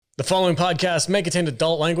The following podcast may contain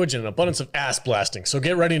adult language and an abundance of ass blasting. So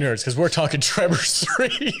get ready, nerds, because we're talking Tremors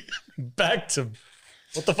 3. Back to,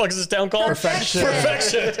 what the fuck is this town called? Perfection.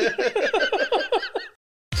 Perfection.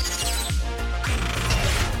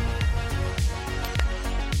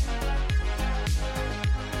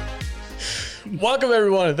 Welcome,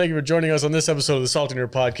 everyone, and thank you for joining us on this episode of the Salty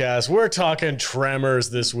Nerd Podcast. We're talking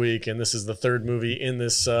Tremors this week, and this is the third movie in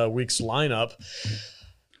this week's lineup.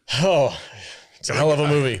 Oh, it's a hell of a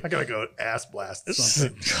movie. I gotta go ass blast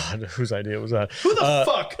something. God, whose idea was that? Who the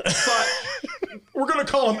fuck thought we're gonna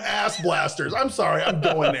call them ass blasters? I'm sorry, I'm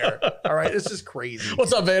going there. All right, it's just crazy.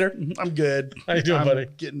 What's up, Vader? I'm good. How you doing, buddy?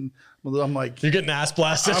 I'm like, You're getting ass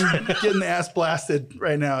blasted. I'm getting ass blasted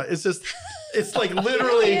right now. It's just, it's like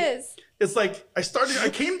literally. It is. It's like I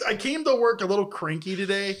came to work a little cranky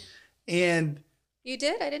today, and You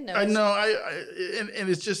did? I didn't know. I know and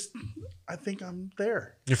it's just, I think I'm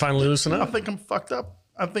there. You're finally loosening I up. think I'm fucked up.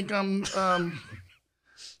 I think I'm.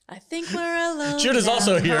 I think we're alone. Jude is now.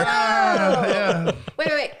 also here. Yeah.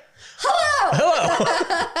 Wait. Hello.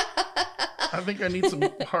 Hello. I think I need some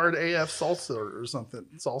hard AF salsa or something.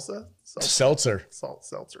 Salsa? Seltzer.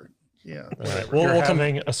 Seltzer. Yeah. All right. You're We'll come.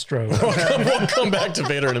 having a stroke. We'll come back to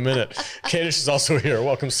Vader in a minute. Kadish is also here.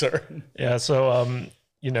 Welcome, sir. Yeah, so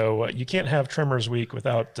you can't have Tremors week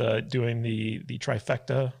without doing the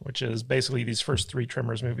trifecta, which is basically these first three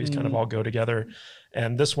Tremors movies kind of all go together.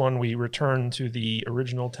 And this one, we return to the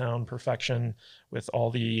original town Perfection with all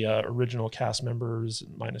the original cast members,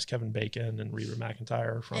 minus Kevin Bacon and Reba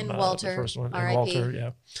McEntire from And Walter, the first one. R.I.P. And Walter,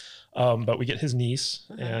 yeah. But we get his niece.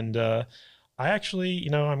 And I actually,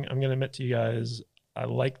 I'm going to admit to you guys,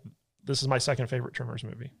 this is my second favorite Tremors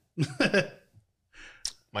movie.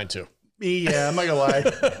 Mine too. Yeah, I'm not gonna lie.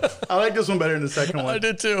 I like this one better than the second one. I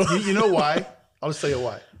did too. You know why? I'll just tell you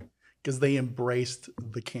why. Because they embraced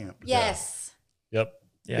the camp. Yes. Yep.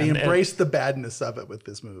 Yeah, They embraced the badness of it with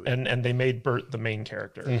this movie. and they made Bert the main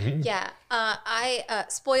character. Mm-hmm. Yeah.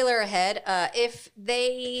 Spoiler ahead.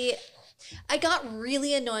 I got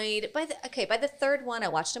really annoyed by the third one. I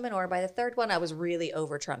watched them in order. By the third one, I was really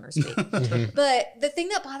over Tremors week. But the thing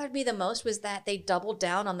that bothered me the most was that they doubled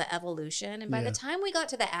down on the evolution. And by the time we got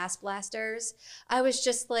to the ass blasters, I was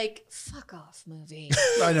just like, fuck off, movie.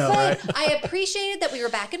 I know, But right? I appreciated that we were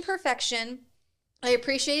back in Perfection. I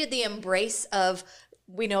appreciated the embrace of,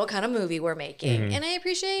 we know what kind of movie we're making. And I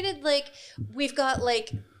appreciated, we've got,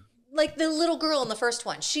 like the little girl in the first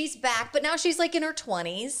one. She's back, but now she's, in her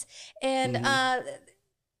 20s. And I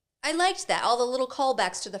liked that. All the little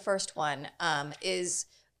callbacks to the first one is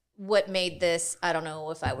what made this, I don't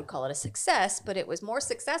know if I would call it a success, but it was more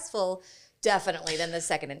successful, definitely, than the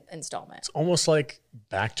second installment. It's almost like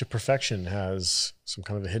Back to Perfection has some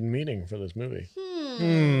kind of a hidden meaning for this movie.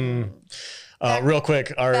 Real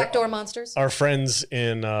quick, Backdoor monsters. our friends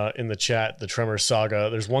in the chat, the Tremors saga,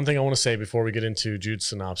 there's one thing I want to say before we get into Jude's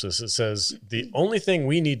synopsis. It says, the only thing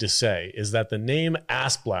we need to say is that the name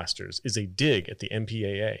Ass Blasters is a dig at the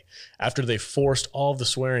MPAA. After they forced all of the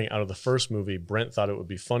swearing out of the first movie, Brent thought it would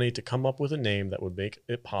be funny to come up with a name that would make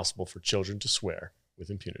it possible for children to swear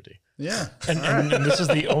with impunity. Yeah. And this is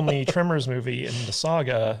the only Tremors movie in the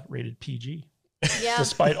saga rated PG, Yeah.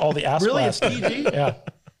 despite all the ass Really? It's blasting. PG? Yeah.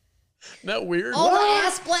 Isn't that weird? All the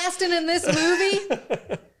ass blasting in this movie.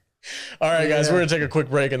 All right, guys, Yeah. we're going to take a quick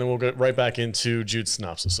break and then we'll get right back into Jude's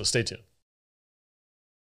synopsis. So stay tuned.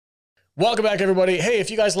 Welcome back, everybody. Hey,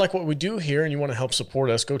 if you guys like what we do here and you want to help support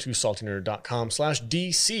us, go to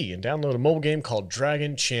saltynerd.com/DC and download a mobile game called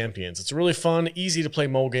Dragon Champions. It's a really fun, easy to play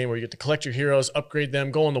mobile game where you get to collect your heroes, upgrade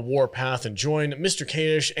them, go on the war path, and join Mr.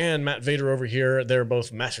 Kadish and Matt Vader over here. They're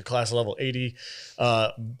both Masterclass level 80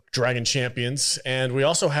 Dragon Champions. And we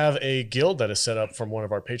also have a guild that is set up from one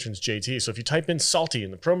of our patrons, JT. So if you type in Salty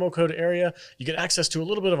in the promo code area, you get access to a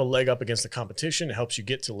little bit of a leg up against the competition. It helps you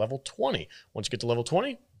get to level 20. Once you get to level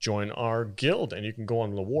 20, join our guild and you can go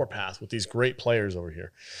on the warpath with these great players over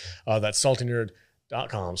here. That's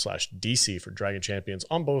saltynerd.com/DC for Dragon Champions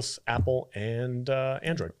on both Apple and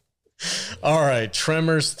Android. All right,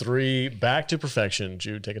 Tremors 3, Back to Perfection.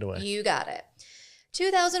 Jude, take it away. You got it.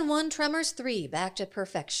 2001 Tremors 3, Back to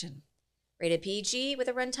Perfection. Rated PG with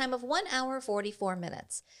a runtime of 1 hour, 44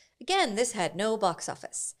 minutes. Again, this had no box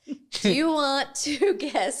office. Do you want to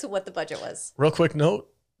guess what the budget was? Real quick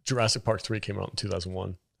note, Jurassic Park 3 came out in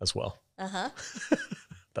 2001 as well. Uh-huh.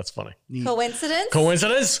 That's funny. Coincidence?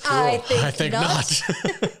 Coincidence? I I think not.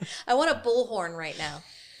 I want a bullhorn right now.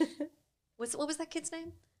 What was that kid's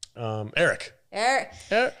name? Eric. Eric.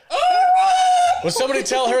 Will somebody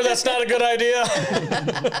tell her that's not a good idea?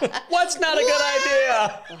 What's not a good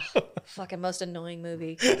idea? Fucking most annoying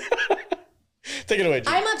movie. Take it away,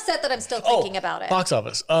 Jim. I'm upset that I'm still thinking about it. Box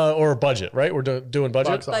office or budget, right? We're doing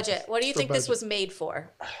budget. Box office. Budget. What do you think this was made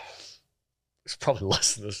for? It's probably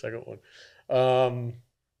less than the second one.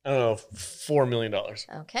 I don't know, $4 million.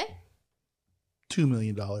 Okay. $2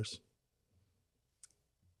 million.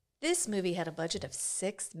 This movie had a budget of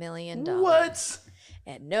 $6 million. What?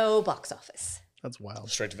 And no box office. That's wild.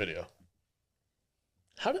 Straight to video.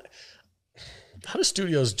 How do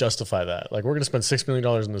studios justify that? Like, we're going to spend $6 million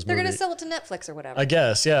in this They're movie. going to sell it to Netflix or whatever. I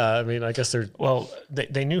guess, yeah. I mean, I guess they're... Well,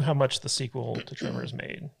 they knew how much the sequel to Tremors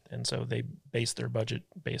made, and so they based their budget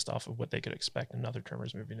based off of what they could expect another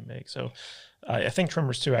Tremors movie to make. So I think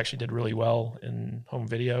Tremors 2 actually did really well in home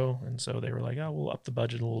video, and so they were like, oh, we'll up the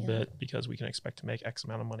budget a little bit because we can expect to make X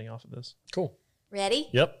amount of money off of this. Cool. Ready?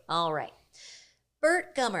 Yep. All right.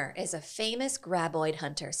 Burt Gummer is a famous graboid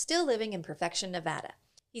hunter still living in Perfection, Nevada.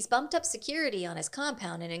 He's bumped up security on his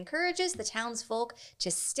compound and encourages the townsfolk to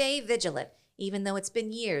stay vigilant, even though it's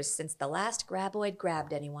been years since the last graboid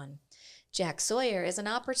grabbed anyone. Jack Sawyer is an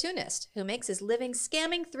opportunist who makes his living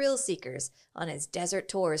scamming thrill seekers on his desert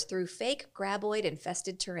tours through fake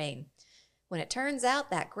graboid-infested terrain. When it turns out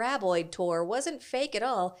that graboid tour wasn't fake at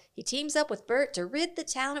all, he teams up with Burt to rid the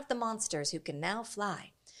town of the monsters who can now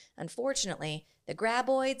fly. Unfortunately, the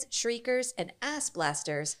graboids, shriekers, and ass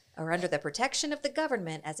blasters are under the protection of the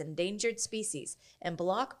government as endangered species and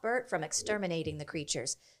block Burt from exterminating the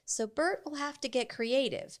creatures. So Burt will have to get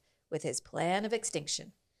creative with his plan of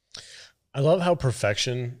extinction. I love how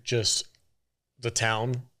Perfection the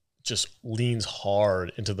town just leans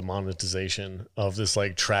hard into the monetization of this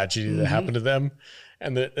like tragedy that happened to them.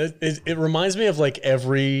 And it reminds me of like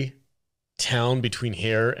every town between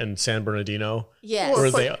here and San Bernardino. Yes. Where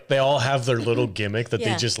they all have their little gimmick that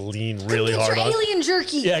they just lean really hard Get on. your alien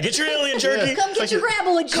jerky. Yeah, get your alien jerky. Come get your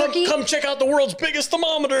graboid jerky. Come check out the world's biggest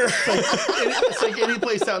thermometer. It's like any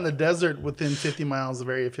place out in the desert within 50 miles of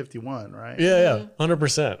Area 51, right? Yeah,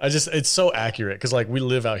 100%. It's so accurate because like we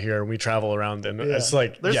live out here and we travel around and it's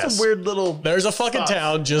like There's some weird little... There's a fucking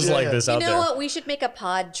town just like this out You know there. what? We should make a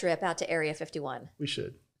pod trip out to Area 51. We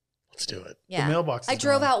should. Let's do it. Yeah. The mailbox I is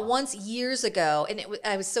drove gone. out once years ago, and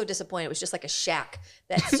I was so disappointed. It was just like a shack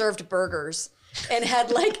that served burgers and had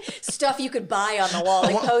like stuff you could buy on the wall,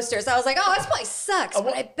 like posters. I was like, oh, this place sucks,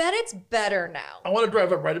 but I bet it's better now. I want to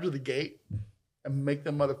drive up right up to the gate and make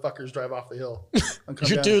them motherfuckers drive off the hill. And come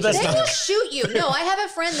down. Dude, that's They not... will shoot you. No, I have a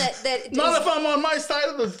friend that Not if I'm on my side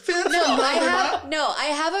of the fence. I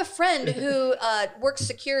have a friend who works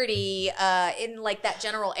security in like that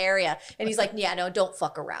general area, and he's like, yeah, no, don't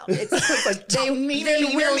fuck around. It's like, they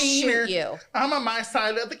will shoot you. I'm on my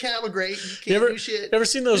side of the cattle grate. You You can't do shit. ever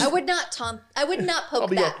seen those? I would not poke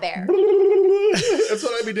be that up. bear. That's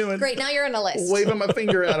what I'd be doing. Great, now you're on a list. Waving my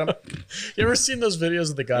finger at him. You ever seen those videos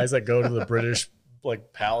of the guys that go to the British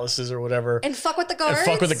like palaces or whatever And fuck with the guards. and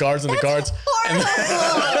fuck with the guards and the guards?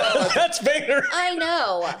 Horrible. That's Vader. I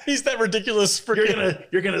know. He's that ridiculous freaking...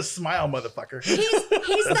 You're gonna smile, motherfucker. He's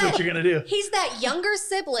That's that what you're gonna do. He's that younger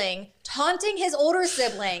sibling taunting his older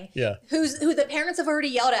sibling. Yeah. Who the parents have already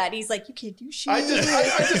yelled at. And he's like, you can't do shit. I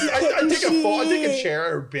take a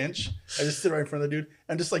chair or a bench. I just sit right in front of the dude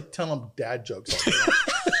and just like tell him dad jokes all day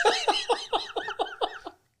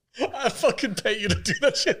long. I fucking pay you to do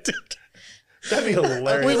that shit, dude. That'd be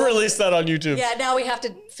hilarious. We've released that on YouTube. Yeah, now we have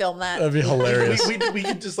to film that. That'd be hilarious. we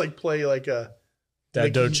could just like play like a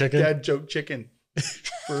Dad joke chicken. Dad joke chicken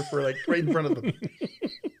for like right in front of them.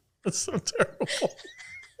 That's so terrible.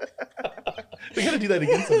 We gotta do that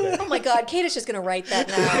again someday. Oh my God, Kate is just gonna write that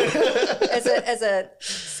now as a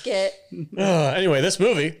skit. Anyway, this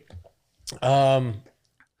movie, I'm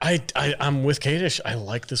with Kadish. I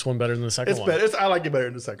like this one better than the second It's one. better. I like it better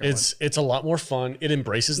than the second one. It's a lot more fun. It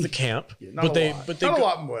embraces the camp, Not a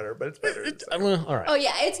lot better, but it's better. Well, all right. Oh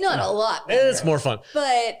yeah, it's not a lot better, It's more fun.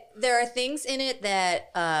 but there are things in it that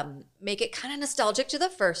make it kind of nostalgic to the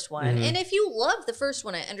first one. Mm-hmm. And if you love the first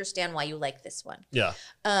one, I understand why you like this one. Yeah.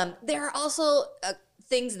 There are also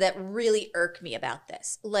things that really irk me about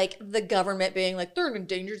this, like the government being like, they're an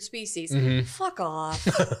endangered species. Mm-hmm. Fuck off.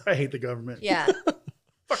 I hate the government. Yeah.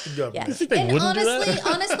 Fuck the government. Yeah. think they And wouldn't do honestly, that?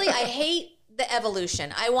 honestly, I hate the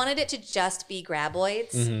evolution. I wanted it to just be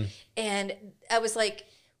graboids. Mm-hmm. And I was like,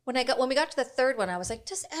 when we got to the third one, I was like,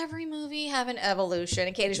 does every movie have an evolution?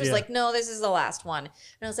 And Kadish was Yeah. like, no, this is the last one. And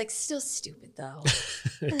I was like, still stupid though.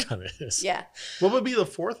 It kind of is. Yeah. What would be the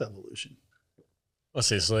fourth evolution? Let's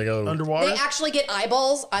see. So they go Underwater? They actually get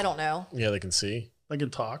eyeballs. I don't know. Yeah, they can see. They can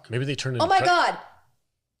talk. Maybe they turn into Oh my God.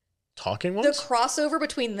 talking The ones. crossover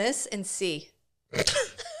between this and C.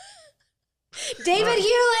 David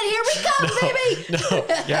Hewlett, here we come, baby. No.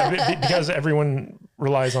 Yeah, because everyone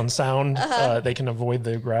relies on sound, they can avoid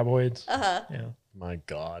the graboids. Yeah. My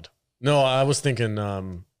God. No, I was thinking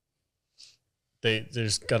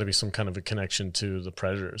there's got to be some kind of a connection to the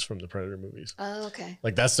Predators from the Predator movies. Oh, okay.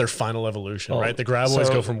 Like that's their final evolution, right? The graboids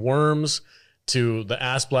go from worms to the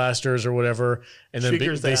ass blasters or whatever, and then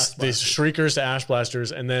they shriekers to ash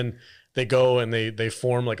blasters, and then they go and they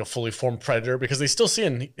form like a fully formed predator because they still see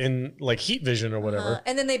in like heat vision or whatever.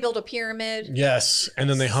 And then they build a pyramid. Yes, and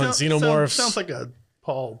then they hunt xenomorphs. Sounds like a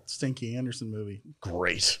Paul Stinky Anderson movie.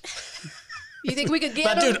 Great. You think we could get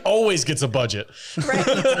that him? dude always gets a budget. Right.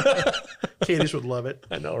 Kadish would love it.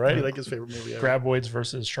 I know, right? It'd be like his favorite movie ever. Graboids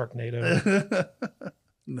versus Sharknado.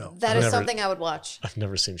 No. That is something I would watch. I've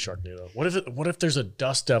never seen Sharknado. What if there's a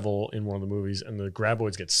dust devil in one of the movies and the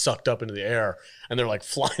graboids get sucked up into the air and they're like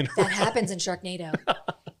flying That around? happens in Sharknado.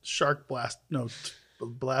 Shark Blast. No,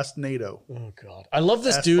 Blast NATO. Oh God. I love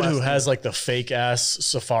this Ass dude who blasting. has like the fake ass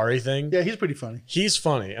safari thing. Yeah, he's pretty funny. He's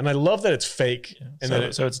funny. And I love that it's fake. And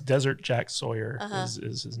then So it's Desert Jack Sawyer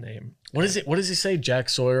is his name. what is it? What does he say? Jack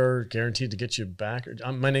Sawyer guaranteed to get you back.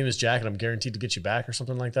 Or, my name is Jack and I'm guaranteed to get you back or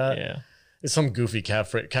something like that. Yeah. It's some goofy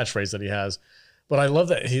catchphrase that he has. But I love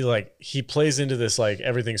that he plays into this like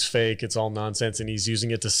everything's fake, it's all nonsense, and he's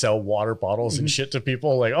using it to sell water bottles and shit to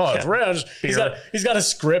people. Like, oh, it's red. He's got a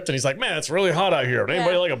script, and he's like, man, it's really hot out here. Would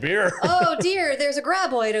anybody like a beer? Oh dear, there's a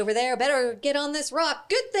graboid over there. Better get on this rock.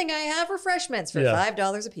 Good thing I have refreshments for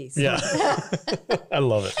 $5 a piece. Yeah, I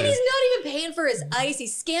love it. And Dude. he's not even paying for his ice.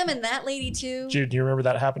 He's scamming that lady too. Jude, do you remember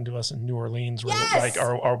that happened to us in New Orleans where Yes! like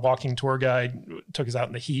our walking tour guide took us out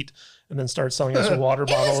in the heat and then started selling us water It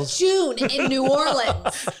bottles? was June in New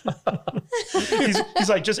Orleans. He's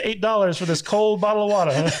like, just $8 for this cold bottle of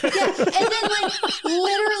water. Huh? Yeah, and then like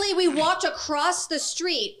literally we walked across the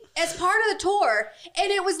street as part of the tour,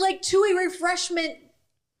 and it was like to a refreshment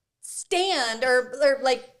stand or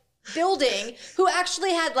like building who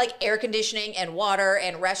actually had like air conditioning and water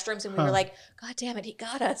and restrooms, and we were like, God damn it, he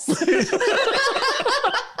got us.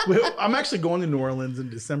 I'm actually going to New Orleans in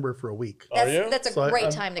December for a week. That's a So great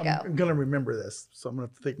I'm- time to go. I'm going to remember this. So I'm going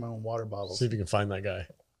to have to take my own water bottles. See if you can find that guy.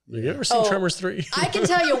 Have you ever seen Tremors 3? I can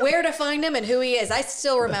tell you where to find him and who he is. I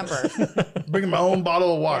still remember. Bringing my own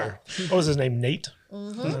bottle of water. What was his name? Nate?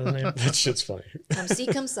 Was that his name? That shit's funny. Come see,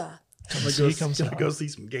 come saw. I'm gonna go see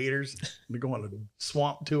some gators. I'm gonna go on a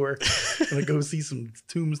swamp tour. I'm gonna go see some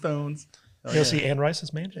tombstones. Oh, You'll see Anne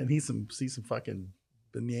Rice's mansion. and see some fucking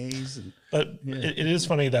beignets and But it is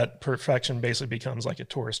funny that perfection basically becomes like a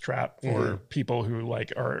tourist trap for people who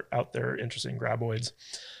like are out there interested in graboids.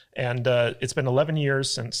 And it's been 11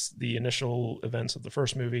 years since the initial events of the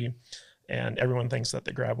first movie, and everyone thinks that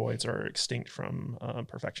the graboids are extinct from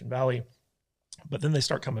Perfection Valley. But then they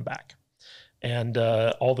start coming back. And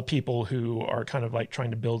all the people who are kind of like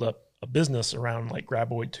trying to build up a business around like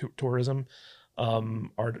graboid tourism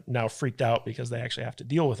are now freaked out because they actually have to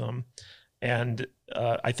deal with them. And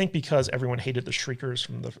I think because everyone hated the Shriekers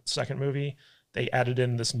from the second movie, they added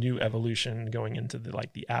in this new evolution going into the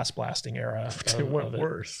like the ass blasting era. They went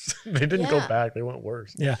worse. They didn't go back. They went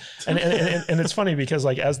worse. Yeah, and it's funny because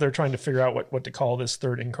like as they're trying to figure out what to call this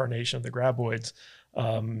third incarnation of the graboids,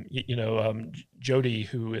 Jody,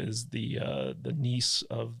 who is the niece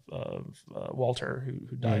of Walter,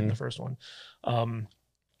 who died in the first one,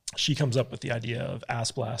 she comes up with the idea of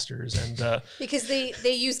ass blasters and Because they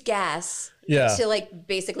use gas Yeah. to like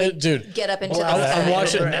basically Dude, get up into well, the I'm sky.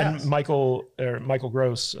 watching- and Michael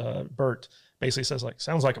Gross, Bert, basically says like,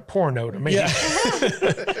 sounds like a porno to me. Yeah.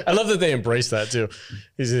 I love that they embrace that too.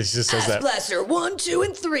 He just says Ass that. Blaster 1, 2,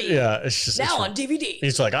 and 3. Yeah. It's just Now it's on DVD.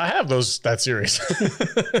 He's like, I have that series.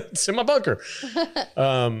 It's in my bunker.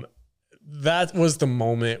 That was the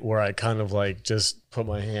moment where I kind of like just put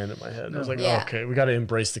my hand in my head. I was like, Yeah. okay, we got to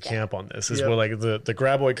embrace the camp on this. Is Yep. where like the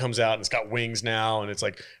graboid comes out and it's got wings now and it's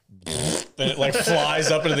like, then it like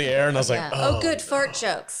flies up into the air and I was like, Yeah. oh, Oh, good fart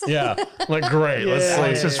jokes. yeah, I'm like great. Let's Yeah.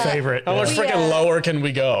 like, It's his favorite. how much We, freaking lower can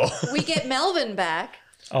we go? We get Melvin back,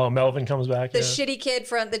 Oh, Melvin comes back. the yeah. shitty kid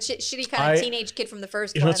from the shitty kind of teenage kid from the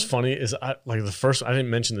first You know one. what's funny is I didn't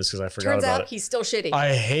mention this because I forgot Turns about out it. he's still shitty.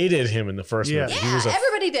 I hated him in the first Yeah. movie. yeah, He was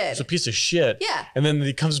everybody did. a piece of shit. Yeah. And then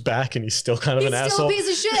he comes back and he's still kind of He's an still asshole. a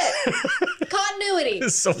piece of shit. Continuity.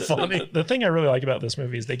 It's so funny. The thing I really like about this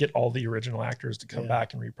movie is they get all the original actors to come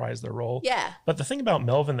back and reprise their role. Yeah. But the thing about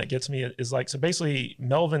Melvin that gets me is like, so basically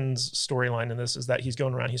Melvin's storyline in this is that he's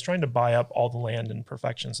going around, he's trying to buy up all the land in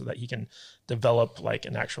Perfection so that he can develop like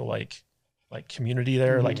an actual like community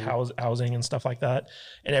there, like housing and stuff like that.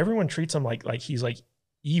 And everyone treats him like he's like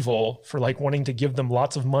evil for like wanting to give them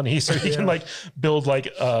lots of money so he can like build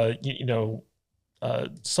like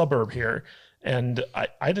suburb here. And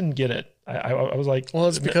I didn't get it. I was like, Well,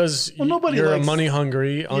 it's because nobody you're likes- a money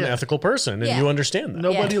hungry, unethical person, and Yeah. you understand that.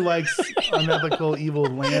 Nobody likes unethical, evil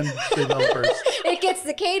land developers. It gets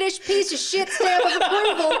the Kadish piece of shit stamp of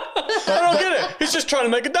approval. I don't get it. He's just trying to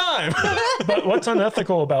make a dime. but what's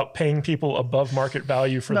unethical about paying people above market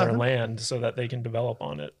value for their Nothing. land so that they can develop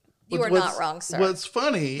on it? You are not wrong, sir. What's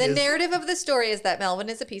funny The is narrative of the story is that Melvin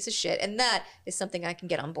is a piece of shit, and that is something I can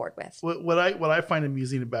get on board with. what I find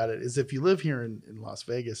amusing about it is if you live here in Las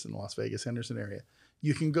Vegas, in the Las Vegas Henderson area,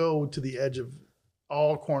 you can go to the edge of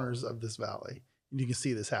all corners of this valley and you can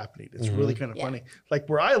see this happening. It's really kind of funny. Like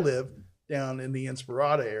where I live down in the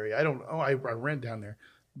Inspirada area, I rent down there,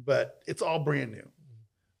 but it's all brand new.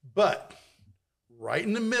 But right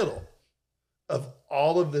in the middle of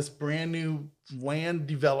all of this brand new land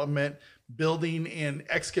development, building and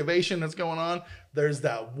excavation that's going on, there's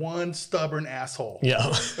that one stubborn asshole. Yeah.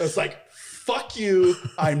 It's like, fuck you,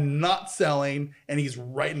 I'm not selling, and he's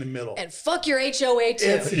right in the middle. And fuck your HOA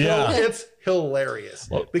too. It's hilarious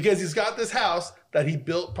Well- because he's got this house that he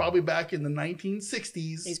built probably back in the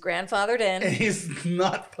 1960s. He's grandfathered in. And he's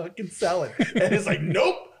not fucking selling. And it's like,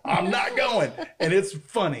 nope, I'm not going. And it's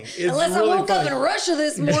funny. It's Unless really I woke funny. up in Russia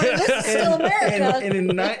this morning, this is still America.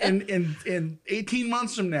 And in 18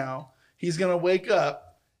 months from now, he's going to wake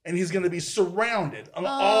up and he's going to be surrounded on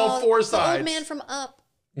all four The sides. old man from Up.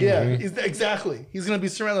 Yeah, exactly. He's going to be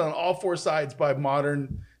surrounded on all four sides by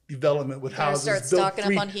modern development with Better houses start built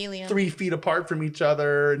stocking up on helium. 3 feet apart from each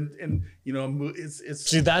other, and you know, it's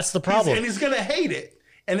See, that's the problem. and he's going to hate it,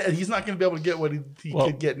 and he's not going to be able to get what he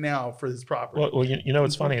could get now for his property. Well, you know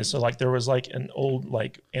what's funny is so like there was like an old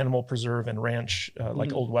like animal preserve and ranch,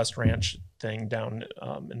 like Old West Ranch thing down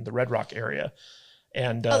in the Red Rock area.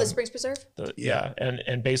 And The Springs Preserve? yeah,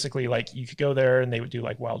 and basically like you could go there and they would do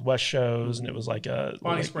like Wild West shows, and it was like a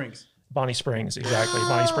Bonnie Springs. Bonnie Springs, exactly.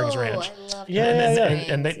 Bonnie Springs Ranch. I love Yeah, Bonnie yeah, Springs,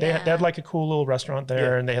 And they had like a cool little restaurant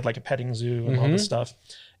there, Yeah. and they had like a petting zoo and all this stuff.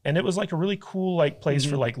 And it was like a really cool like place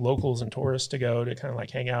for like locals and tourists to go to kind of like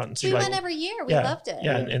hang out and see We like went every year. We loved it.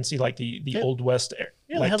 yeah, and see like the Old West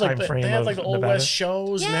Yeah, like time frame they had of like the Old Nevada. West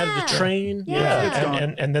shows and they had the Yeah. train.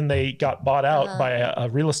 Yeah. And then they got bought out by a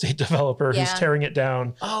real estate developer who's Yeah. tearing it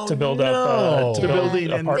down Oh, to build no. up to The build building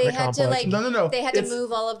an and- apartment They had to complex. like No. they had to It's-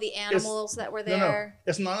 move all of the animals that were there.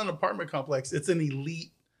 It's not an apartment complex. It's an elite,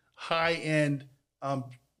 high-end,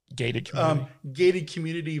 gated community. gated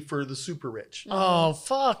community for the super rich. Oh,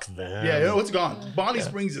 fuck them. Yeah, it's gone. Bonnie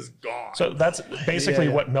Springs is gone. So that's basically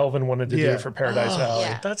Yeah. what Melvin wanted to Yeah. do for Paradise Oh, Valley.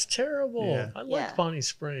 Yeah. That's terrible. Yeah. I like Yeah. Bonnie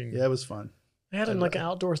Springs. yeah, it was fun. They had like an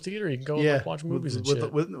outdoor theater. You can go and like, watch movies and with,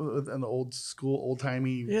 shit. with an old school, old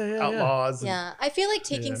timey Yeah. outlaws. and- Yeah, I feel like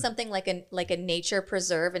taking Yeah. something like a nature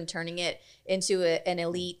preserve and turning it into an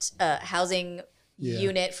elite housing Yeah.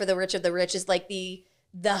 unit for the rich of the rich is like the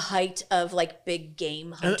height of like big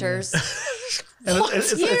game hunters. And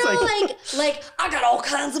it's You know, like like I got all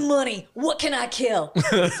kinds of money. What can I kill?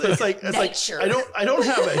 it's like Nature. I don't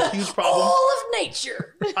have a huge problem. All of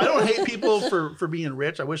nature. I don't hate people for being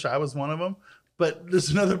rich. I wish I was one of them. But there's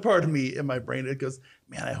another part of me in my brain that goes,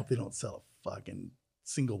 man, I hope they don't sell a fucking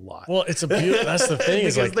single lot. Well, it's a beautiful. That's the thing.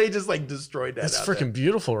 Is because like they just like destroyed that. it's out freaking there.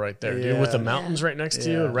 beautiful right there, dude. With the Yeah. mountains right next to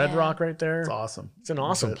you, and Yeah. Red Yeah. Rock right there. It's awesome. It's an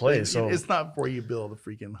awesome But place. So it's not where you build a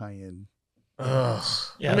freaking high end, ugh,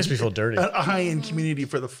 Yeah. that makes me feel dirty. a high end community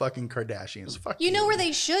for the fucking Kardashians. Fuck You know where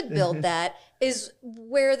they should build that is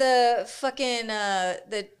where the fucking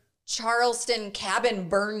the Charleston cabin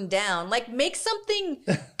burned down. Like make something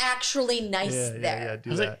actually nice Yeah, there. do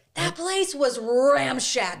was like, that. That place was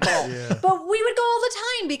ramshackle. Yeah. But we would go all the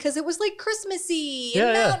time because it was like Christmassy and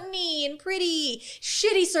Yeah, yeah. mountainy and pretty.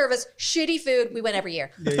 Shitty service, shitty food. We went every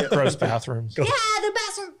year. Yeah, Gross bathrooms. Yeah,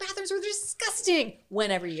 the bathrooms were disgusting.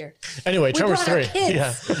 Went every year. Anyway, We Tremors brought our 3. kids.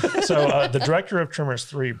 Yeah. So the director of Tremors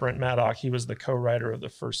 3, Brent Maddock, he was the co-writer of the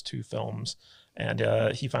first two films.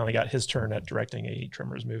 And he finally got his turn at directing a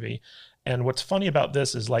Tremors movie. And what's funny about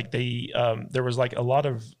this is like there was like a lot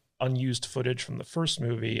of unused footage from the first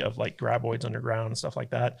movie of like graboids underground and stuff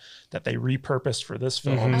like that they repurposed for this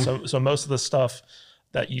film. So most of the stuff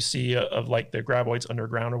that you see of like the graboids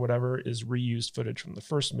underground or whatever is reused footage from the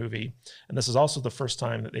first movie. And this is also the first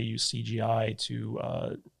time that they use CGI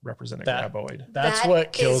to represent a graboid. That's That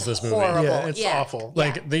what kills is this movie. horrible. Yeah, it's awful.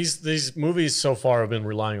 Like these movies so far have been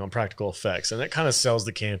relying on practical effects, and it kind of sells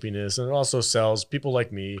the campiness, and it also sells people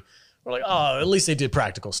like me. We're like, oh, at least they did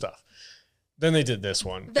practical stuff. Then they did this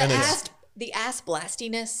one, and The ass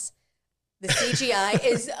blastiness, the CGI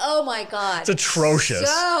is oh my god, it's atrocious.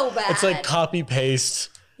 so bad. It's like copy paste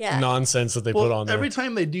Yeah. nonsense that they put on there. Every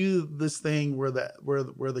time they do this thing where the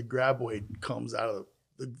graboid comes out of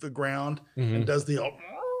the ground Mm-hmm. and does the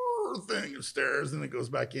thing and stares and it goes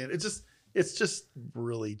back in, It's just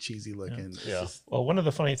really cheesy looking. It's Yeah. just- Well, one of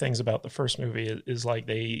the funny things about the first movie is like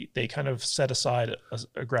they kind of set aside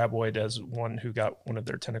a graboid as one who got one of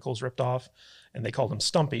their tentacles ripped off, and they called him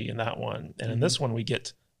Stumpy in that one. And in this one, we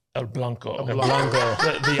get El Blanco, the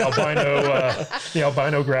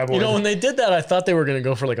albino graboid. You know, when they did that, I thought they were going to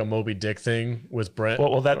go for like a Moby Dick thing with Brent.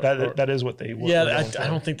 well, that is what they. Yeah, I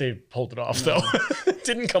don't think they pulled it off though. It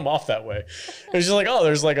didn't come off that way. It was just like, oh,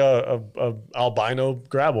 there's like a albino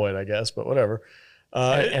graboid, I guess, but whatever.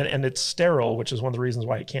 And it's sterile, which is one of the reasons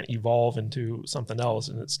why it can't evolve into something else,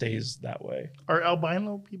 and it stays that way. Are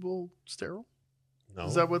albino people sterile? No,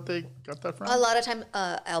 Is that what they got that from? A lot of time,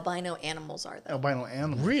 albino animals are though. Albino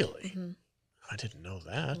animals. really? I didn't know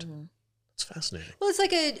that. That's fascinating. Well, it's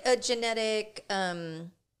like a genetic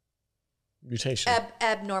Mutation.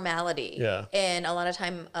 abnormality. Yeah. And a lot of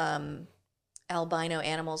time, albino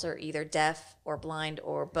animals are either deaf or blind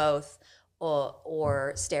or both,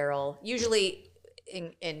 or sterile. Usually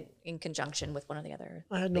in conjunction with one or the other.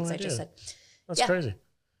 I had no things idea. I just said. That's Yeah. crazy.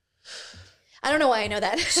 I don't know why I know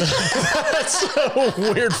that. That's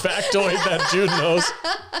a weird factoid that Jude knows.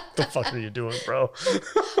 What the fuck are you doing, bro?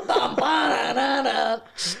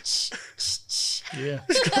 Yeah.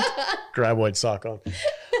 Graboid sock on.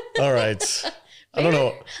 All right. I don't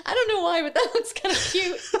know. I don't know why, but that looks kind of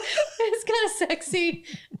cute. It's kind of sexy.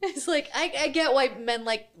 It's like I get why men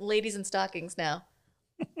like ladies in stockings now.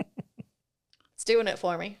 It's doing it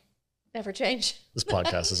for me. Never change. This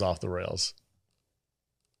podcast is off the rails.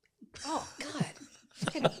 Oh God!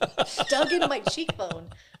 Fucking dug into my cheekbone.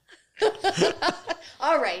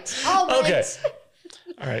 All right. Okay.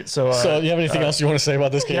 All right, so So, you have anything else you want to say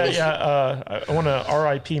about this game? I want to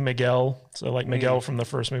R.I.P. Miguel. So like Miguel from the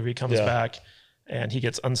first movie comes Yeah. back, and he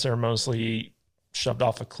gets unceremoniously shoved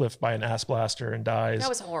off a cliff by an ass blaster and dies. That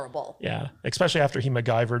was horrible. Yeah, especially after he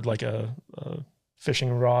MacGyvered like a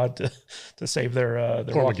fishing rod to save their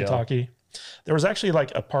Poor walkie-talkie. There was actually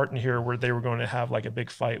like a part in here where they were going to have like a big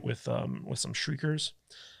fight with some shriekers,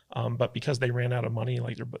 but because they ran out of money,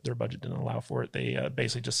 like their budget didn't allow for it, they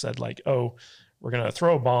basically just said like, oh, we're gonna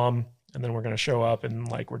throw a bomb and then we're gonna show up and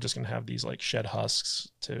like we're just gonna have these like shed husks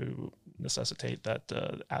to necessitate that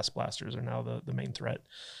ass blasters are now the main threat.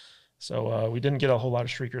 So we didn't get a whole lot of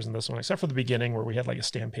shriekers in this one, except for the beginning where we had like a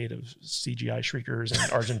stampede of CGI shriekers in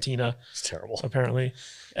Argentina. It's terrible. Apparently,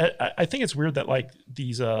 I think it's weird that like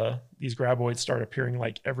these graboids start appearing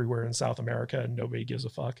like everywhere in South America and nobody gives a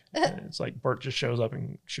fuck. And it's like Bert just shows up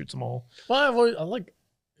and shoots them all. Well, I like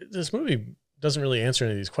this movie doesn't really answer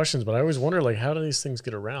any of these questions, but I always wonder like how do these things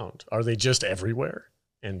get around? Are they just everywhere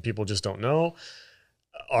and people just don't know?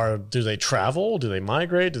 Do they travel? Do they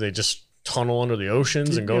migrate? Do they just tunnel under the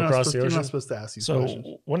oceans and go across the You're ocean? not supposed to ask these So questions.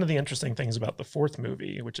 one of the interesting things about the fourth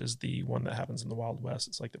movie, which is the one that happens in the Wild West,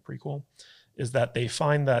 it's like the prequel, is that they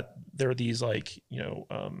find that there are these like,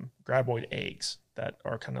 graboid eggs that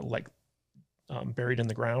are kind of like buried in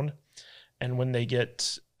the ground. And when they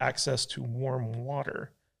get access to warm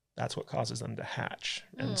water, that's what causes them to hatch.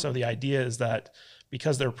 And so the idea is that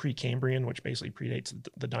because they're Precambrian, which basically predates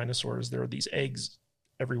the dinosaurs, there are these eggs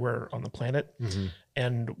everywhere on the planet.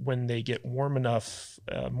 And when they get warm enough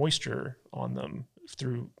moisture on them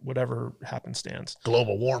through whatever happenstance,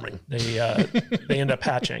 Global warming. they end up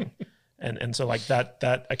hatching. And so like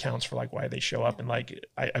that accounts for like why they show up. And like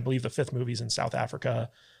I believe the fifth movie's in South Africa.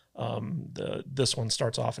 This one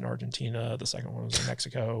starts off in Argentina. The second one was in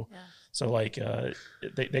Mexico. Yeah. So like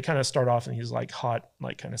they kind of start off in these like hot,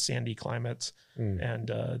 like kind of sandy climates. And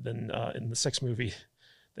then in the sixth movie,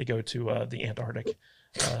 they go to the Antarctic.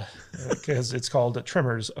 Because it's called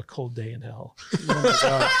Tremors, A Cold Day in Hell.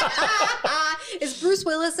 Is Bruce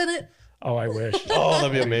Willis in it? Oh, I wish. Oh,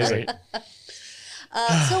 that'd be amazing.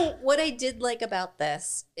 So what I did like about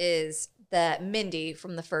this is that Mindy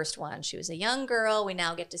from the first one, she was a young girl. We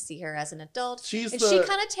now get to see her as an adult. She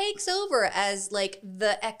kind of takes over as like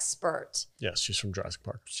the expert. Yes, she's from Jurassic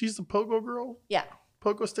Park. She's the pogo girl? Yeah.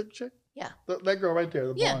 Pogo stick chick? Yeah. That girl right there,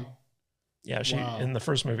 the blonde. Yeah, Wow. in the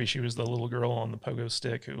first movie, she was the little girl on the pogo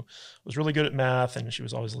stick who was really good at math, and she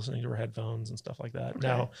was always listening to her headphones and stuff like that. Okay.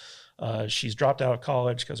 Now, she's dropped out of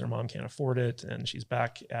college because her mom can't afford it, and she's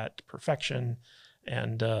back at Perfection,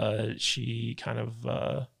 and she kind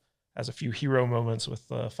of has a few hero moments with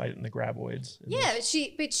fighting the graboids. Yeah,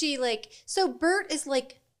 but she like, so Bert is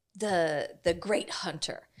like the great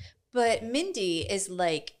hunter, but Mindy is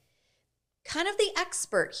like kind of the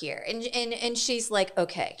expert here, and she's like,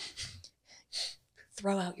 okay,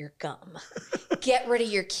 throw out your gum, get rid of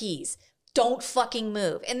your keys, don't fucking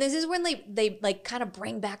move. And this is when they like kind of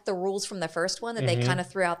bring back the rules from the first one that they kind of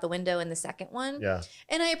threw out the window in the second one. Yeah.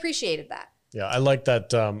 And I appreciated that. Yeah, I like that.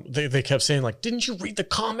 They kept saying like, "Didn't you read the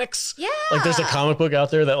comics?" Yeah. Like, there's a comic book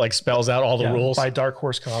out there that like spells out all the rules by Dark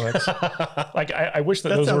Horse Comics. Like, I wish that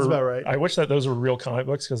those sounds were. about right. I wish that those were real comic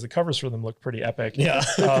books because the covers for them look pretty epic. Yeah,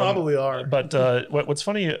 They probably are. But what's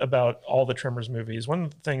funny about all the Tremors movies, one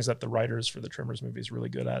of the things that the writers for the Tremors movies really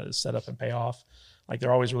good at is set up and pay off. Like,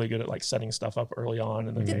 they're always really good at like setting stuff up early on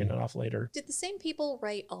and then paying it off later. Did the same people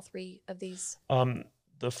write all 3 of these?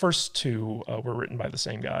 The first 2 were written by the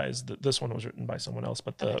same guys. This one was written by someone else,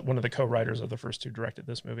 but one of the co-writers of the first 2 directed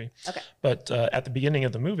this movie. Okay. But at the beginning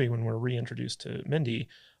of the movie, when we're reintroduced to Mindy,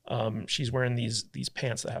 she's wearing these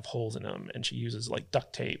pants that have holes in them, and she uses like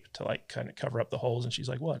duct tape to like kind of cover up the holes. And she's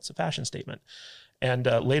like, "Well, it's a fashion statement." And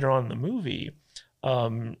later on in the movie,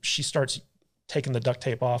 she starts taking the duct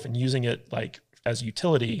tape off and using it like as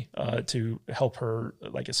utility to help her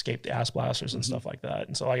like escape the ass blasters and stuff like that.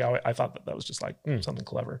 And so I thought that was just like something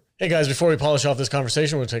clever. Hey guys, before we polish off this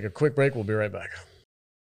conversation, we'll take a quick break. We'll be right back.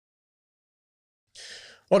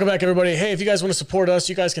 Welcome back, everybody. Hey, if you guys want to support us,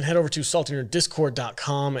 you guys can head over to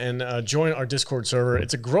saltinerdiscord.com and join our Discord server.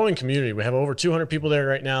 It's a growing community. We have over 200 people there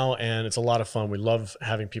right now, and it's a lot of fun. We love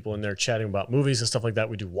having people in there chatting about movies and stuff like that.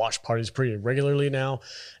 We do watch parties pretty regularly now,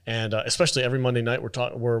 and especially every Monday night,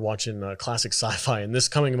 we're watching classic sci-fi. And this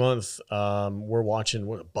coming month, we're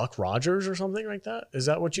watching Buck Rogers or something like that. Is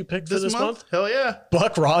that what you picked for this month? Hell yeah.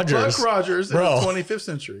 Buck Rogers. Buck Rogers in the Bro. 25th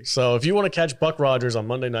century. So if you want to catch Buck Rogers on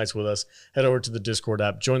Monday nights with us, head over to the Discord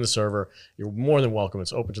app, join the server. You're more than welcome.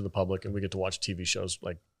 It's open to the public, and we get to watch TV shows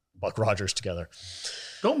like Buck Rogers together.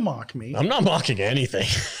 Don't mock me. I'm not mocking anything.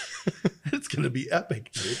 It's going to be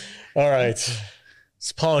epic, dude. All right.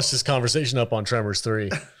 Let's polish this conversation up on Tremors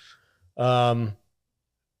 3. I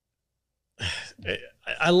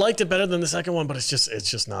liked it better than the second one, but it's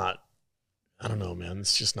just not. I don't know, man.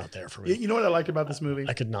 It's just not there for me. You know what I liked about this movie?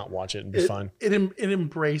 I could not watch it and be fine. It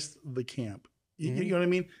embraced the camp. You know what I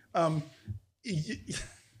mean?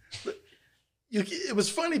 It was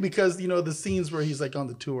funny because, you know, the scenes where he's like on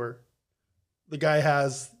the tour, the guy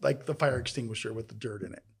has like the fire extinguisher with the dirt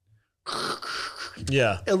in it.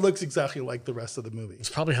 Yeah. It looks exactly like the rest of the movie. It's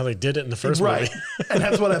probably how they did it in the first Right. movie. And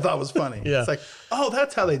that's what I thought was funny. Yeah. It's like, oh,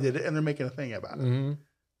 that's how they did it. And they're making a thing about it. Mm-hmm.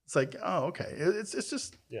 It's like, oh, okay. It's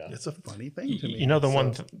just, it's a funny thing to me. You know, the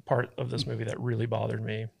one part of this movie that really bothered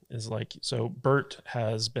me is like, so Bert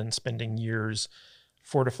has been spending years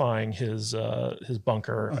fortifying his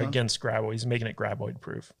bunker against graboid. He's making it graboid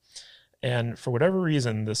proof. And for whatever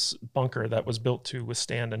reason, this bunker that was built to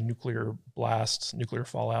withstand a nuclear blast, nuclear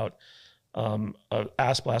fallout, an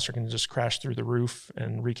ass blaster can just crash through the roof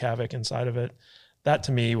and wreak havoc inside of it. That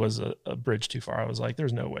to me was a bridge too far. I was like,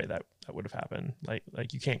 there's no way that would have happened.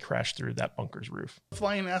 Like you can't crash through that bunker's roof.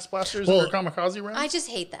 Flying ass blasters or kamikaze rounds? I just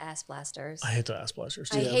hate the ass blasters. I hate the ass blasters.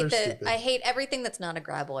 I Too. I hate everything that's not a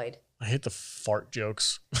graboid. I hate the fart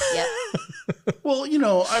jokes. Yep. Well, you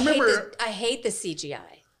know, I remember I hate the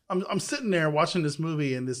CGI. I'm sitting there watching this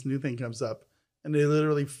movie and this new thing comes up and they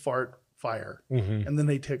literally fart fire and then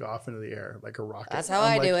they take off into the air like a rocket. That's how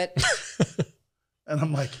I do it. And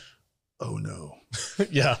I'm like, oh no.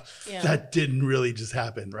 Yeah. That didn't really just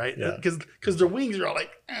happen, right? Yeah. Because their wings are all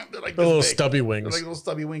like, they're like The little this big. stubby They're wings. like little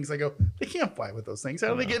stubby wings. I go, they can't fly with those things. How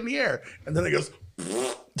do they get in the air? And then it goes,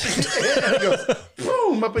 and it goes,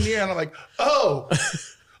 boom, up in the air. And I'm like, oh,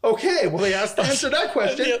 okay. Well, they asked to answer that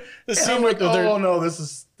question. Yeah, the and scene I'm like, where oh no, this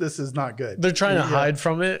is not good. They're trying to hide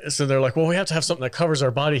from it. So they're like, well, we have to have something that covers our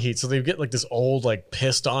body heat. So they get like this old, like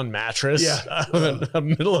pissed on mattress out of the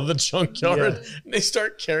middle of the junkyard. And they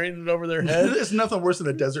start carrying it over their head. There's nothing worse than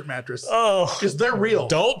a desert mattress. Oh, because they're real.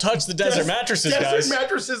 Don't touch the desert mattresses, guys. Desert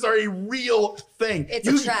mattresses are a real thing. It's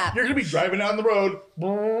a trap. You're going to be driving down the road,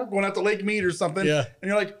 going out to Lake Mead or something. Yeah. And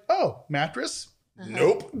you're like, oh, mattress?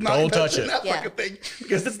 Nope. Don't touch it. That fucking thing.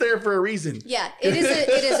 Because it's there for a reason. Yeah, it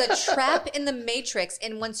is a trap in the Matrix,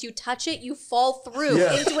 and once you touch it, you fall through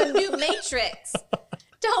into a new Matrix.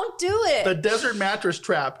 Don't do it. The desert mattress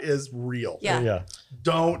trap is real. Yeah.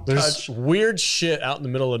 Don't There's touch. weird shit out in the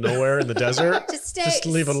middle of nowhere in the desert. Just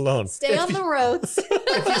leave it alone. Stay on the roads.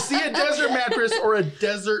 If you see a desert mattress or a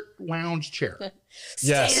desert lounge chair,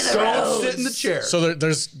 Yes. don't sit in the chair. So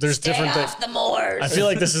there's different things. the moors. I feel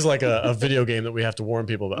like this is like a video game that we have to warn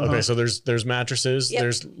people about. Okay, so there's mattresses,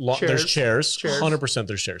 there's chairs, 100%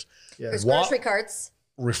 there's chairs. There's grocery carts.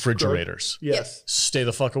 Refrigerators. Yes. Stay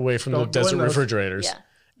the fuck away from Don't the go in desert those. refrigerators. Yeah.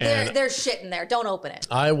 And There's shit in there. Don't open it.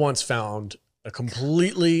 I once found a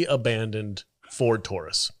completely abandoned Ford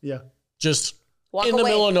Taurus. Yeah. Just Walk in away. the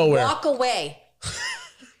middle of nowhere. Walk away.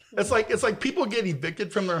 It's like people get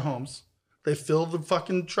evicted from their homes. They fill the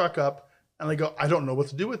fucking truck up And they go, I don't know what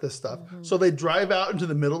to do with this stuff. So they drive out into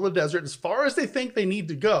the middle of the desert as far as they think they need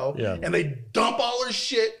to go. Yeah. And they dump all their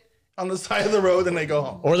shit on the side of the road and they go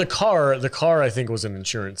home. Or the car I think was an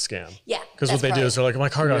insurance scam. Yeah. Because what they did is they're like, my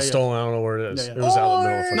car got stolen. I don't know where it is. Yeah. It was out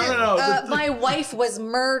in the middle of No. My wife was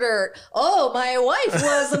murdered. Oh, my wife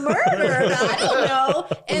was murdered. I don't know.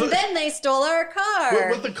 And then they stole our car.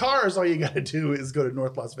 With the cars, all you got to do is go to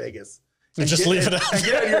North Las Vegas. And just leave it out. And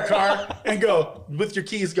get out of your car and go with your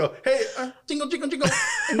keys. Go, hey, jingle, jingle, jingle,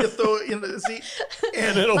 and you throw it in the seat,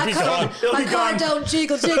 and it'll be gone. My car don't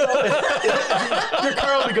jiggle, jiggle. Your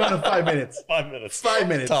car will be gone in 5 minutes. 5 minutes. 5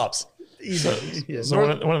 minutes. Tops. Easy. Yeah. So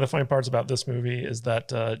one of the funny parts about this movie is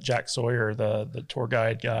that Jack Sawyer, the tour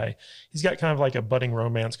guide guy, he's got kind of like a budding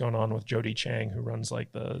romance going on with Jodie Chang, who runs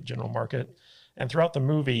like the general market. And throughout the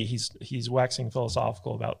movie, he's waxing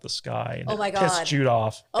philosophical about the sky, and it pissed Jude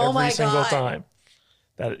off every single time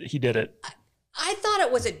that he did it. I thought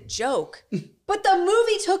it was a joke, but the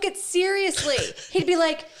movie took it seriously. He'd be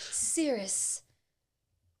like, Cirrus,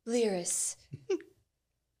 Lyris,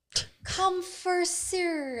 come for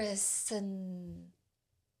Cirrus, and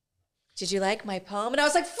did you like my poem? And I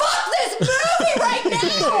was like, fuck this movie right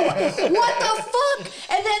now! What the fuck?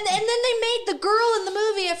 And then they made the girl in the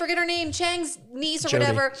movie, I forget her name, Chang's niece or Jodie.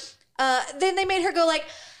 whatever. Then they made her go like,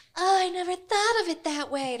 oh, I never thought of it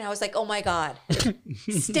that way. And I was like, oh my God.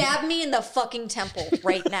 Stab me in the fucking temple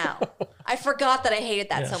right now. I forgot that I hated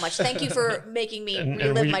that so much. Thank you for making me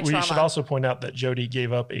relive my trauma. We should also point out that Jodie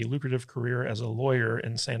gave up a lucrative career as a lawyer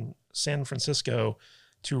in San Francisco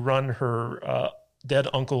to run her dead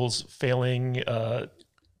uncle's failing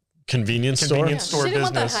Convenience store She store didn't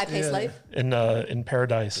want that business high-paced life. in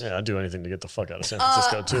Paradise. Yeah, I'd do anything to get the fuck out of San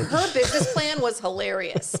Francisco too. Her business plan was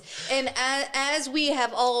hilarious. And as we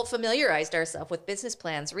have all familiarized ourselves with business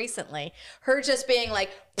plans recently, her just being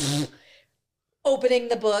like, opening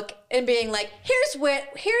the book and being like, here's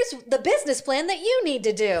the business plan that you need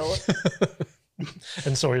to do.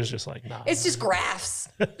 And Sawyer's just like, nah. It's just graphs.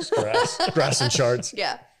 Grass and charts.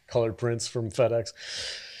 Yeah. Colored prints from FedEx.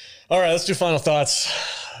 All right, let's do final thoughts.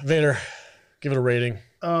 Vader, give it a rating.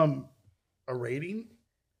 A rating?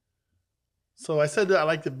 So I said that I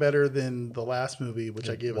liked it better than the last movie, which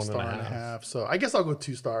I gave a 1.5. So I guess I'll go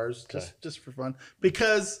 2 stars just for fun.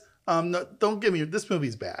 Because no, don't get me, this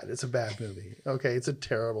movie's bad. It's a bad movie. Okay, it's a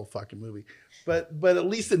terrible fucking movie. But at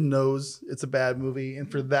least it knows it's a bad movie, and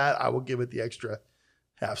for that I will give it the extra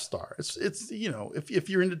half star. It's you know, if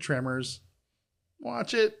you're into Tremors,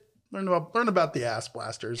 watch it. Learn about the ass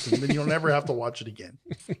blasters, and then you'll never have to watch it again.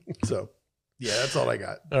 So, yeah, that's all I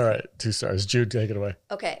got. All right, 2 stars. Jude, take it away.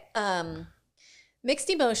 Okay. Mixed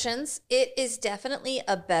emotions. It is definitely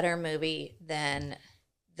a better movie than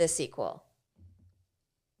the sequel.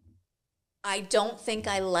 I don't think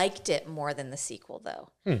I liked it more than the sequel,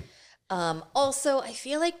 though. Also, I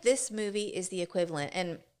feel like this movie is the equivalent,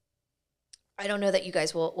 and I don't know that you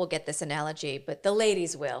guys will get this analogy, but the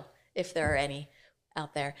ladies will, if there are any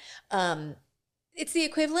out there. It's the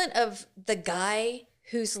equivalent of the guy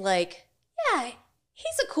who's like, yeah,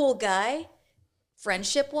 he's a cool guy,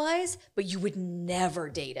 friendship-wise, but you would never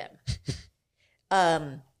date him.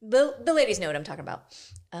 The ladies know what I'm talking about.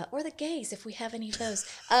 Or the gays, if we have any of those.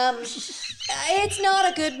 It's not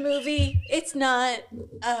a good movie. It's not.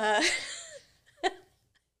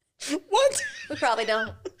 What? We probably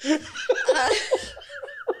don't.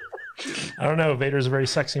 I don't know. Vader's a very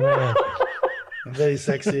sexy man. I'm very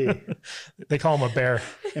sexy. They call him a bear.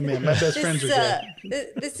 Hey man, my best friends are gay.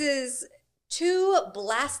 This is 2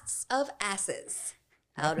 blasts of asses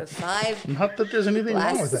out of 5 Not that there's anything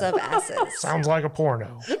wrong with blasts that. of asses. Sounds like a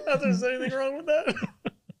porno. Not there's anything wrong with that.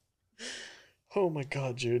 Oh my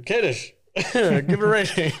God, Jude. Kadish, give a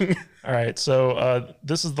rating. All right, so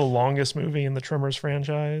this is the longest movie in the Tremors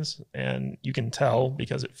franchise, and you can tell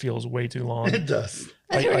because it feels way too long. It does.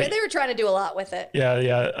 They were trying to do a lot with it.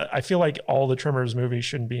 Yeah. I feel like all the Tremors movies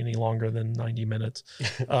shouldn't be any longer than 90 minutes.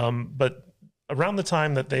 But around the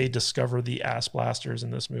time that they discover the ass blasters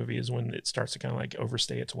in this movie is when it starts to kind of like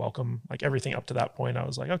overstay its welcome. Like everything up to that point, I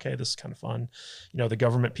was like, okay, this is kind of fun. You know, the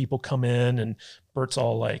government people come in and Bert's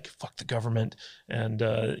all like, fuck the government. And,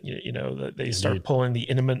 they start pulling the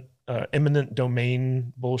eminent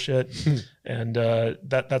domain bullshit. And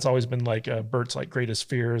that's always been like Bert's like greatest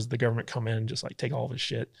fear is the government come in and just like take all of his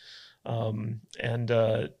shit.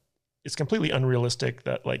 It's completely unrealistic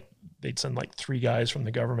that like they'd send like 3 guys from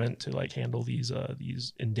the government to like handle these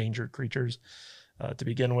endangered creatures to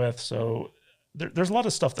begin with. So there's a lot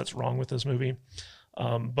of stuff that's wrong with this movie.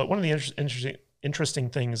 But one of the interesting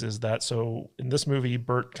things is that, so in this movie,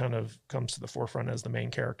 Bert kind of comes to the forefront as the main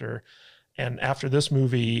character. And after this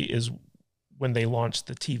movie is when they launched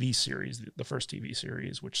the TV series, the first TV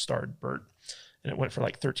series, which starred Bert, and it went for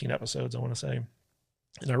like 13 episodes, I want to say.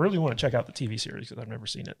 And I really want to check out the TV series because I've never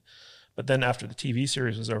seen it. But then after the TV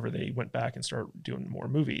series was over, they went back and started doing more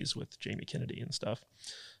movies with Jamie Kennedy and stuff.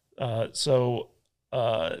 So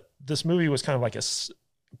this movie was kind of like a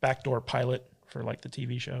backdoor pilot for like the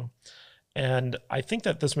TV show. And I think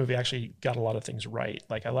that this movie actually got a lot of things right.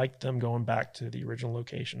 Like I liked them going back to the original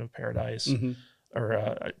location of Paradise,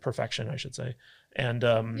 or Perfection, I should say. And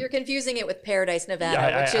you're confusing it with Paradise,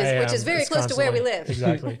 Nevada, which is very close to where we live.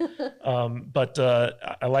 Exactly. But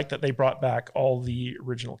I like that they brought back all the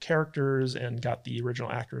original characters and got the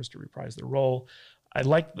original actors to reprise their role. I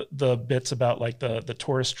like the bits about like the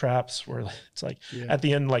tourist traps where it's like at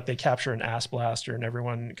the end, like they capture an ass blaster and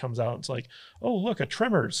everyone comes out and it's like, oh, look, a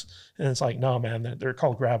Tremors. And it's like, no, man, they're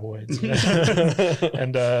called graboids.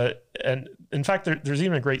 and in fact, there's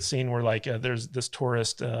even a great scene where like there's this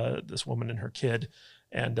tourist, this woman and her kid,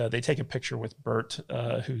 and they take a picture with Bert,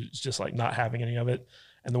 who's just like not having any of it.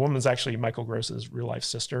 And the woman's actually Michael Gross's real life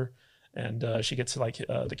sister. And she gets like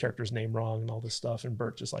the character's name wrong and all this stuff, and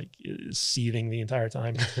Bert just like is seething the entire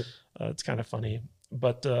time. It's kind of funny,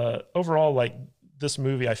 but overall, like this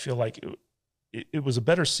movie, I feel like it was a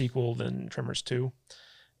better sequel than Tremors 2,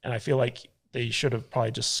 and I feel like they should have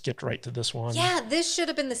probably just skipped right to this one. Yeah, this should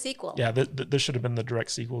have been the sequel. Yeah, this should have been the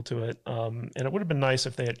direct sequel to it, and it would have been nice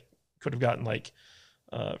if they could have gotten like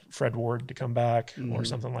Fred Ward to come back or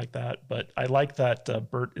something like that. But I like that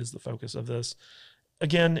Bert is the focus of this.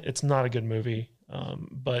 Again, it's not a good movie,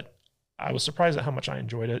 but I was surprised at how much I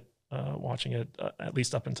enjoyed it watching it, at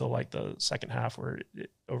least up until like the second half where it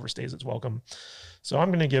overstays its welcome. So I'm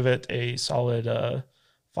going to give it a solid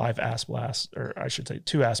 5 ass blasts, or I should say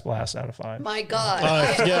 2 ass blasts out of 5. My God.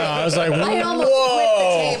 I was like, I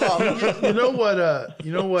almost flipped the table.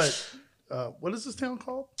 You know what? What is this town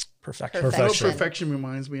called? Perfection. Perfection. Perfection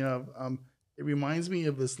reminds me of. It reminds me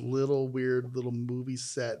of this weird little movie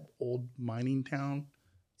set, old mining town.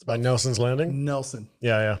 It's by Nelson's Landing. Nelson.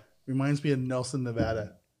 Yeah. Reminds me of Nelson,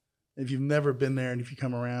 Nevada. If you've never been there and if you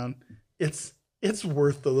come around, it's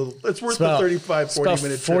worth the 35, 40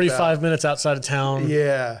 minutes. 45 minutes outside of town.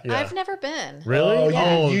 Yeah. I've never been. Really? Oh,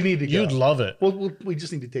 Oh, you need to go. You'd love it. We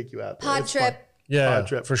just need to take you out there. Pod It's trip. fun. Yeah, Pod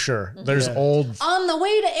trip. for sure. There's old. On the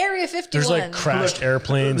way to Area 51. There's like crashed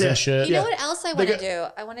airplanes and shit. You know what else I want to do?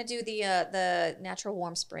 I want to do the natural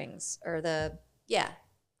warm springs or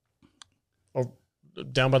Oh,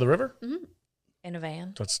 down by the river. in a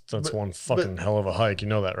van. That's one fucking hell of a hike. You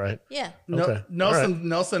know that, right? Yeah. Okay.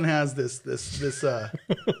 Nelson has this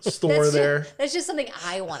store there. That's just something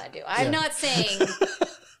I want to do. I'm not saying.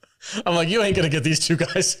 I'm like, you ain't gonna get these two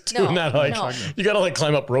guys doing that hike. No. You gotta like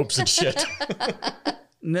climb up ropes and shit.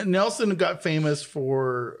 Nelson got famous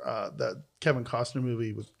for that Kevin Costner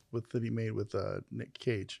movie that he made with Nick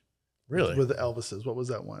Cage. Really? With the Elvises. What was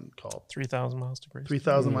that one called? 3,000 Miles to Graceland.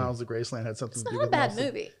 3,000 Miles to Graceland had something It's to do not a with bad Nelson.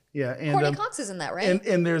 movie. Yeah, and Courtney Cox is in that, right?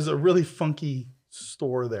 and there's a really funky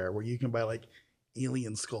store there where you can buy like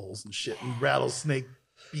alien skulls and shit and rattlesnake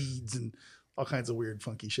beads and all kinds of weird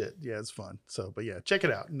funky shit. Yeah, it's fun. So, but yeah, check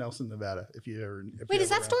it out, Nelson, Nevada. If you ever Wait, is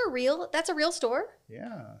that store real? That's a real store?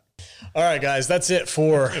 Yeah. All right, guys, that's it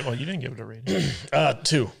for Well, you didn't give it a rating.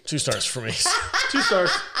 2 stars for me. 2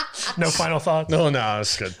 stars. No final thoughts? No,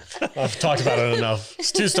 it's good. I've talked about it enough.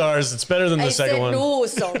 It's 2 stars. It's better than the second one. No,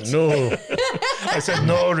 salt. No, I said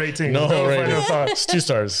no rating. no rating. final thoughts. It's 2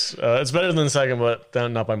 stars. It's better than the second, but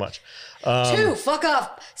not by much. 2, fuck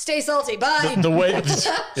off. Stay salty. Bye. The way,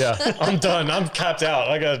 yeah, I'm done. I'm capped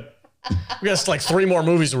out. We got like 3 more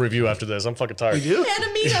movies to review after this. I'm fucking tired. We do? And a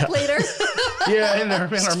meetup later. Yeah, in our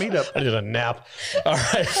meetup. I did a nap. All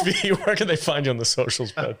right, V, where can they find you on the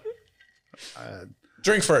socials, bud?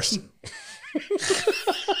 Drink first.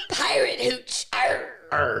 Pirate hooch. Arr.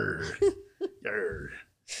 Arr. Arr.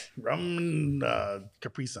 Rum and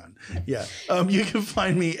Capri Sun. Yeah. You can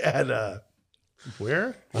find me at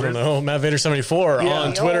where? I don't know. Matt Vader 74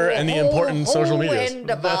 on Twitter and the important social medias. And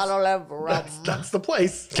a bottle of rum. That's the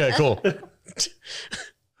place. Okay, cool.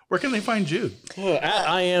 Where can they find Jude? At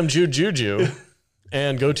I am Jude Juju.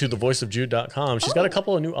 And go to thevoiceofjude.com. She's got a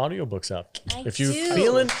couple of new audiobooks out. If you're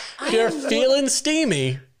feeling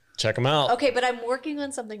steamy, check them out. Okay, but I'm working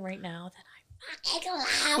on something right now that I fucking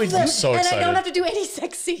love. I'm so excited. And I don't have to do any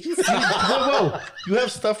sex scenes. Whoa. You have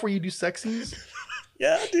stuff where you do sex scenes?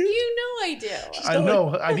 Yeah, dude. You know I do. I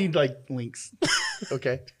know. I need like links.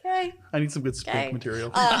 Okay. Okay. I need some good script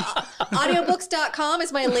material. Audiobooks.com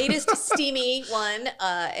is my latest steamy one.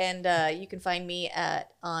 And you can find me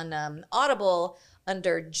on Audible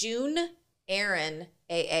under June Aaron,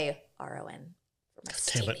 AARON, for my Damn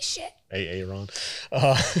steamy it. shit. AA Ron.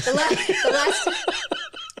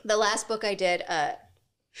 The last book I did,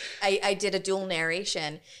 I did a dual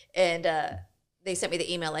narration, and they sent me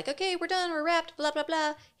the email like, okay, we're done, we're wrapped, blah, blah,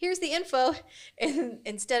 blah. Here's the info. And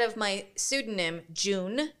instead of my pseudonym,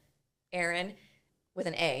 June Aaron, with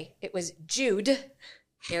an A, it was Jude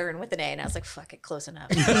Aaron with an A. And I was like, fuck it, close enough.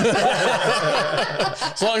 As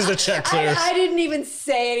long as the check clears. I didn't even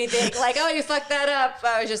say anything. Like, oh, you fucked that up.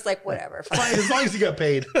 I was just like, whatever. Fine. Fine, as long as you got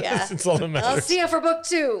paid. Yeah. That's all that matters. I'll see you for book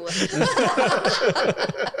 2.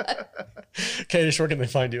 Kadish, where can they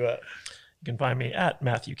find you at? You can find me at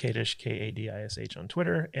Matthew Kadish, Kadish on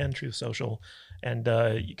Twitter and Truth Social. And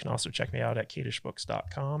you can also check me out at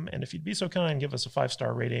kadishbooks.com. And if you'd be so kind, give us a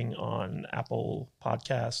 5-star rating on Apple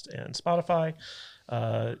Podcast and Spotify.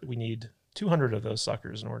 We need 200 of those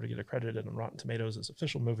suckers in order to get accredited on Rotten Tomatoes as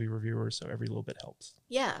official movie reviewers, so every little bit helps.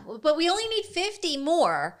 Yeah, but we only need 50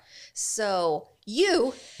 more. So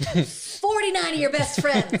you, 49 of your best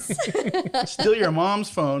friends. Steal your mom's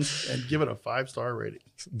phone and give it a 5-star rating.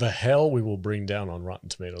 The hell we will bring down on Rotten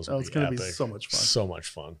Tomatoes. Oh, it's going to be so much fun. So much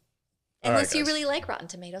fun. Unless you really like Rotten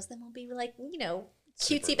Tomatoes, then we'll be like,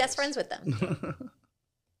 cutesy best friends with them.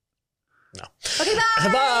 No. Okay, bye.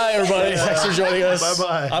 Bye, everybody. Thanks for joining us.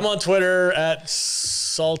 Bye-bye. I'm on Twitter at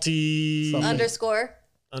salty Underscore.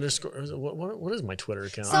 What is my Twitter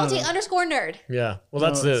account? Salty underscore nerd. Yeah. Well,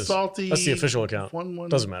 that's this. Salty. That's the official account.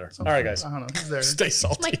 Doesn't matter. All right, guys. I don't know. He's there. Stay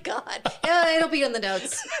salty. Oh my God. Yeah, it'll be in the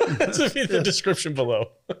notes. It'll be in the description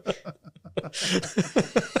below.